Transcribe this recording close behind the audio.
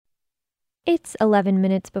It's 11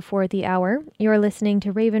 minutes before the hour. You're listening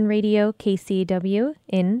to Raven Radio KCW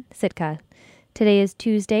in Sitka. Today is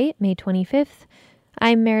Tuesday, May 25th.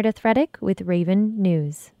 I'm Meredith Reddick with Raven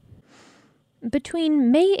News.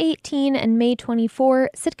 Between May 18 and May 24,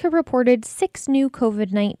 Sitka reported 6 new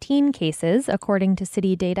COVID-19 cases, according to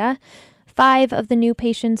city data. 5 of the new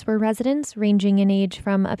patients were residents, ranging in age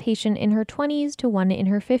from a patient in her 20s to one in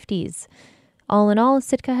her 50s. All in all,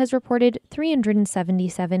 Sitka has reported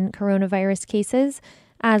 377 coronavirus cases.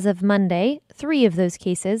 As of Monday, 3 of those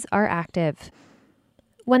cases are active.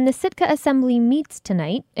 When the Sitka Assembly meets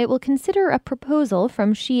tonight, it will consider a proposal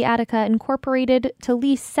from Sciatica Incorporated to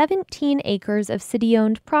lease 17 acres of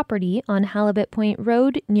city-owned property on Halibut Point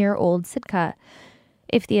Road near Old Sitka.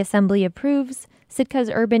 If the Assembly approves, Sitka's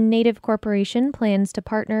Urban Native Corporation plans to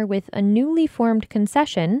partner with a newly formed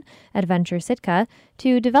concession, Adventure Sitka,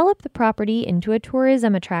 to develop the property into a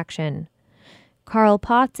tourism attraction. Carl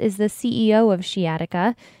Potts is the CEO of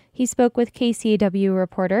Sciatica. He spoke with KCAW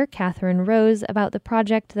reporter Catherine Rose about the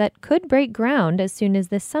project that could break ground as soon as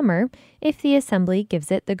this summer if the Assembly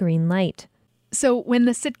gives it the green light. So when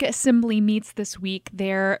the Sitka Assembly meets this week,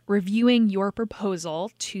 they're reviewing your proposal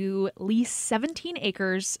to lease 17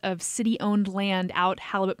 acres of city-owned land out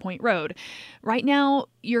Halibut Point Road. Right now,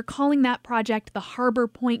 you're calling that project the Harbor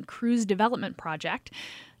Point Cruise Development Project.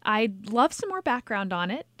 I'd love some more background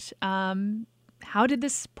on it. How did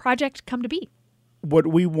this project come to be? What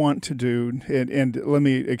we want to do, and let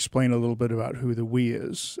me explain a little bit about who the we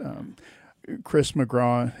is. Chris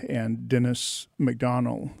McGraw and Dennis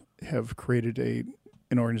McDonald have created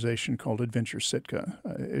an organization called Adventure Sitka.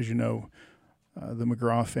 As you know, the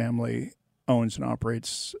McGraw family owns and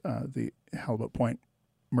operates the Halibut Point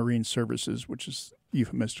Marine Services, which is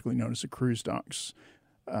euphemistically known as the cruise docks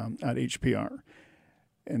at HPR.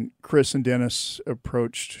 And Chris and Dennis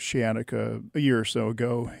approached Sciatica a year or so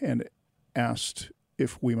ago and asked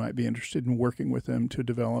if we might be interested in working with them to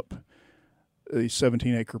develop a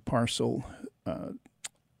 17-acre parcel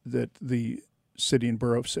that the city and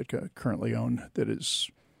borough of Sitka currently own that is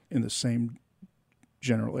in the same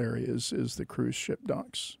general areas as the cruise ship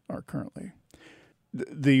docks are currently.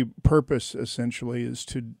 The purpose essentially is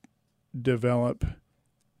to develop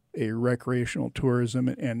a recreational tourism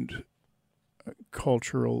and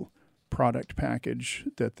cultural product package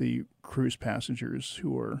that the cruise passengers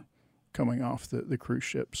who are coming off the cruise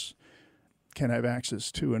ships can have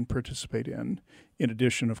access to and participate in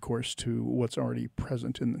addition, of course, to what's already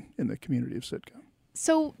present in the community of Sitka.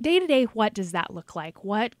 So day-to-day, what does that look like?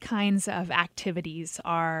 What kinds of activities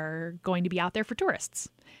are going to be out there for tourists?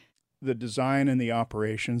 The design and the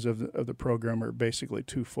operations of the program are basically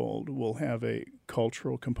twofold. We'll have a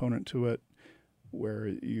cultural component to it where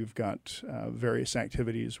you've got various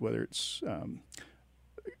activities, whether it's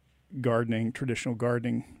gardening, traditional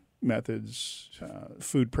gardening methods,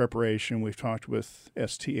 food preparation. We've talked with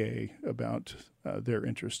STA about their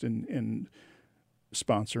interest in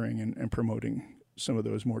sponsoring and promoting some of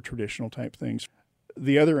those more traditional type things.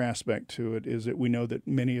 The other aspect to it is that we know that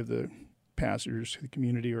many of the passengers to the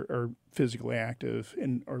community are physically active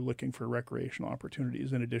and are looking for recreational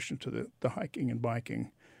opportunities in addition to the hiking and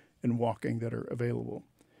biking and walking that are available.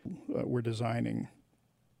 We're designing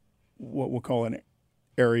what we'll call an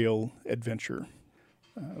aerial adventure.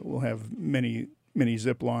 We'll have many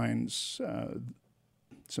zip lines,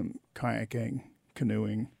 some kayaking,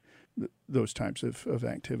 canoeing, those types of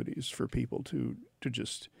activities for people to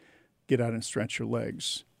just get out and stretch your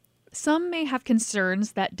legs. Some may have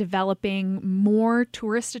concerns that developing more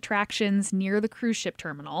tourist attractions near the cruise ship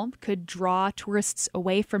terminal could draw tourists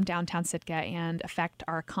away from downtown Sitka and affect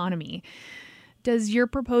our economy. Does your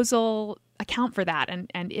proposal account for that?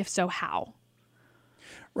 And if so, how?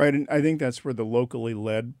 Right, and I think that's where the locally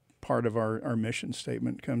led part of our mission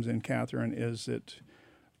statement comes in, Catherine, is that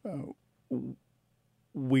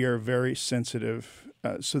we are very sensitive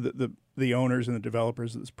so that the owners and the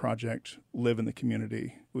developers of this project live in the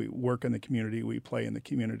community. We work in the community, we play in the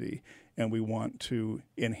community, and we want to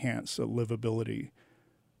enhance the livability.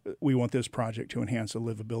 We want this project to enhance the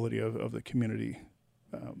livability of the community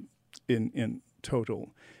in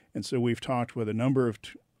total. And so we've talked with a number of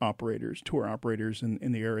tour operators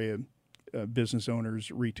in the area, business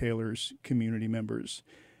owners, retailers, community members,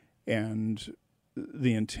 and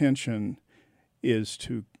the intention is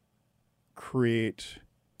to create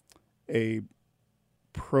a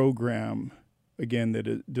program, again, that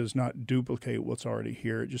it does not duplicate what's already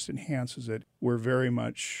here. It just enhances it. We're very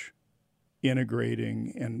much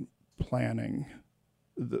integrating and planning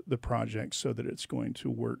the project so that it's going to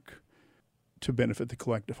work to benefit the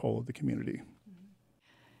collective whole of the community.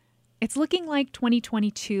 It's looking like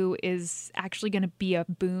 2022 is actually going to be a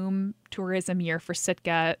boom tourism year for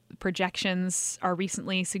Sitka. Projections are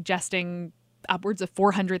recently suggesting upwards of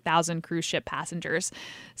 400,000 cruise ship passengers.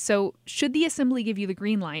 So should the Assembly give you the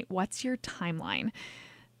green light, what's your timeline?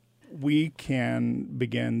 We can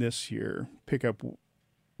begin this year, pick up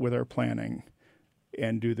with our planning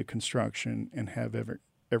and do the construction and have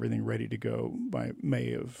everything ready to go by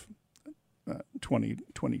May of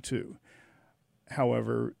 2022.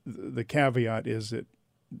 However, the caveat is that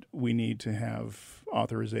we need to have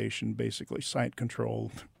authorization, basically site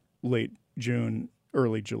control, late June,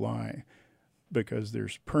 early July, because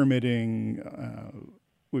there's permitting.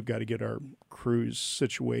 We've got to get our crews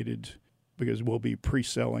situated because we'll be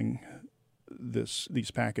pre-selling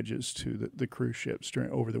these packages to the cruise ships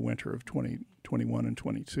over the winter of 2021 and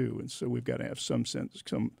 22. And so we've got to have some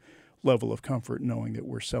level of comfort knowing that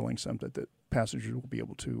we're selling something that passengers will be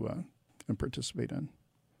able to participate in.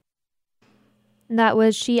 That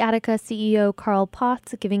was Ski-Attica CEO Carl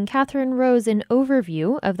Potts giving Catherine Rose an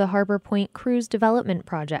overview of the Harbor Point Cruise Development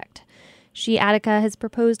Project. Ski-Attica has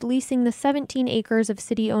proposed leasing the 17 acres of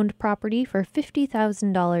city-owned property for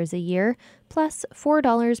 $50,000 a year, plus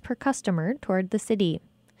 $4 per customer toward the city.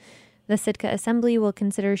 The Sitka Assembly will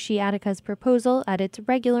consider Ski-Attica's proposal at its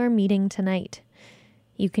regular meeting tonight.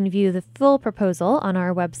 You can view the full proposal on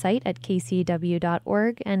our website at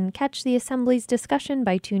kcw.org and catch the Assembly's discussion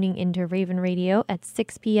by tuning into Raven Radio at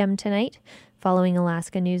 6 p.m. tonight, following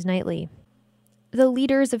Alaska News Nightly. The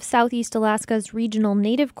leaders of Southeast Alaska's Regional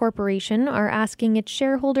Native Corporation are asking its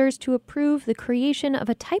shareholders to approve the creation of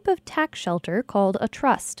a type of tax shelter called a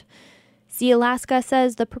trust. SeaAlaska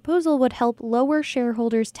says the proposal would help lower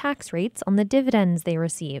shareholders' tax rates on the dividends they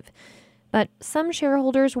receive. But some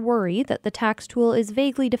shareholders worry that the tax tool is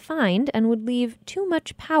vaguely defined and would leave too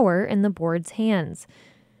much power in the board's hands.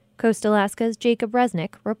 Coast Alaska's Jacob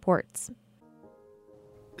Resnick reports.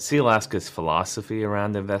 SeaAlaska's philosophy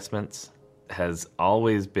around investments has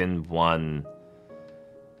always been one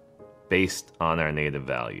based on our native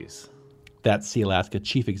values. That's SeaAlaska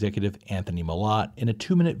Chief Executive Anthony Malott in a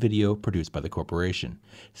 2-minute video produced by the corporation.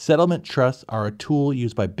 Settlement trusts are a tool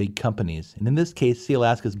used by big companies, and in this case,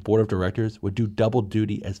 SeaAlaska's board of directors would do double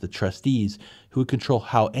duty as the trustees who would control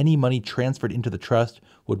how any money transferred into the trust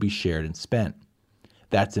would be shared and spent.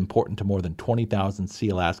 That's important to more than 20,000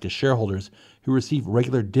 SeaAlaska shareholders who receive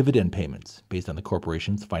regular dividend payments based on the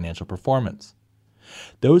corporation's financial performance.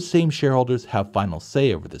 Those same shareholders have final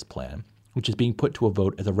say over this plan, which is being put to a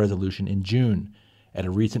vote as a resolution in June. At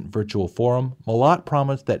a recent virtual forum, Malott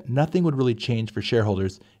promised that nothing would really change for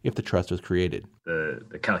shareholders if the trust was created.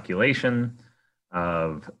 The calculation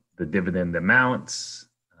of the dividend amounts,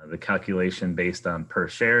 the calculation based on per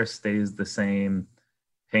share stays the same.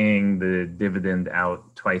 Paying the dividend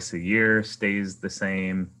out twice a year stays the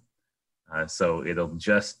same. So it'll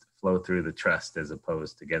just flow through the trust as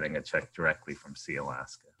opposed to getting a check directly from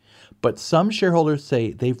SeaAlaska. But some shareholders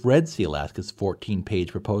say they've read SeaAlaska's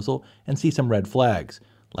 14-page proposal and see some red flags,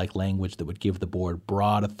 like language that would give the board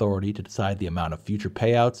broad authority to decide the amount of future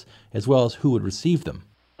payouts, as well as who would receive them.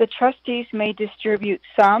 The trustees may distribute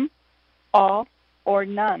some, all, or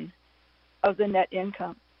none of the net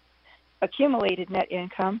income, accumulated net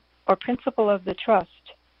income, or principal of the trust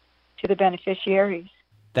to the beneficiaries.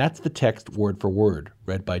 That's the text word for word,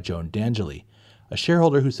 read by Joan D'Angeli, a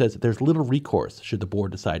shareholder who says that there's little recourse should the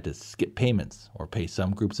board decide to skip payments or pay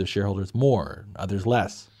some groups of shareholders more, others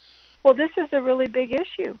less. Well, this is a really big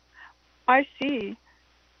issue. I see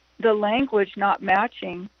the language not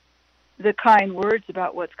matching the kind words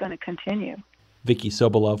about what's going to continue. Vicky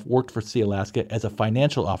Sobolov worked for SeaAlaska as a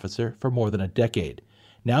financial officer for more than a decade.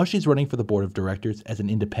 Now she's running for the board of directors as an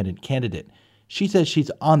independent candidate. She says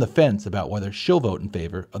she's on the fence about whether she'll vote in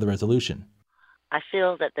favor of the resolution. I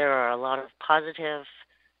feel that there are a lot of positive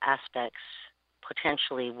aspects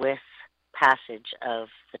potentially with passage of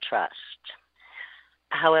the trust.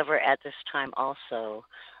 However, at this time also,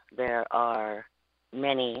 there are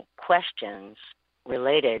many questions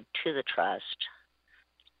related to the trust,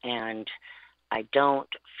 and I don't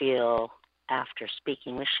feel, after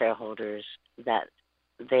speaking with shareholders, that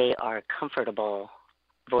they are comfortable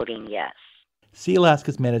voting yes.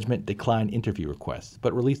 SeaAlaska's management declined interview requests,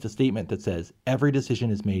 but released a statement that says every decision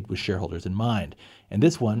is made with shareholders in mind, and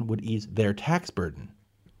this one would ease their tax burden.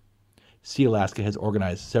 SeaAlaska has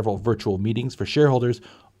organized several virtual meetings for shareholders,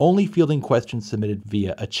 only fielding questions submitted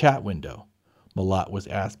via a chat window. Malott was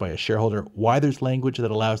asked by a shareholder why there's language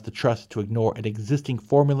that allows the trust to ignore an existing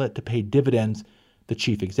formula to pay dividends The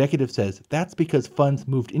chief executive says that's because funds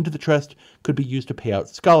moved into the trust could be used to pay out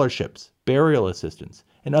scholarships, burial assistance,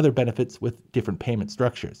 and other benefits with different payment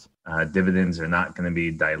structures. Dividends are not going to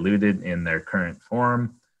be diluted in their current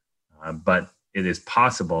form, but it is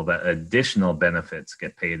possible that additional benefits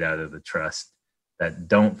get paid out of the trust that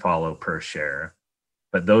don't follow per share.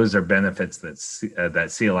 But those are benefits that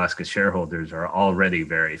Sealaska shareholders are already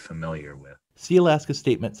very familiar with. Sealaska's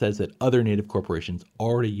statement says that other Native corporations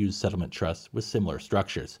already use settlement trusts with similar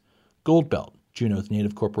structures. Goldbelt, Juneau's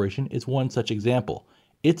Native corporation, is one such example.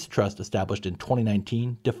 Its trust, established in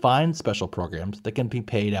 2019, defines special programs that can be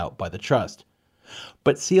paid out by the trust.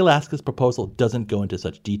 But Sealaska's proposal doesn't go into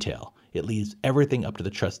such detail. It leaves everything up to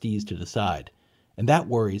the trustees to decide. And that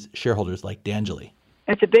worries shareholders like D'Angeli.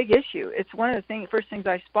 It's a big issue. It's one of the first things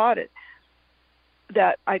I spotted,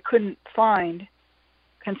 that I couldn't find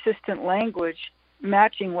consistent language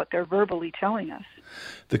matching what they're verbally telling us.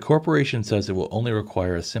 The corporation says it will only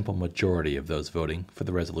require a simple majority of those voting for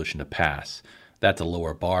the resolution to pass. That's a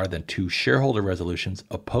lower bar than 2 shareholder resolutions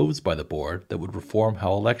opposed by the board that would reform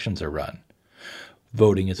how elections are run.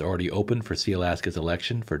 Voting is already open for Sealaska's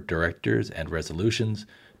election for directors and resolutions.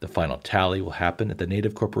 The final tally will happen at the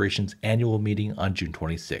Native Corporation's annual meeting on June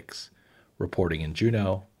 26. Reporting in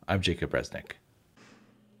Juneau, I'm Jacob Resnick.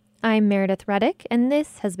 I'm Meredith Reddick, and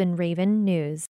this has been Raven News.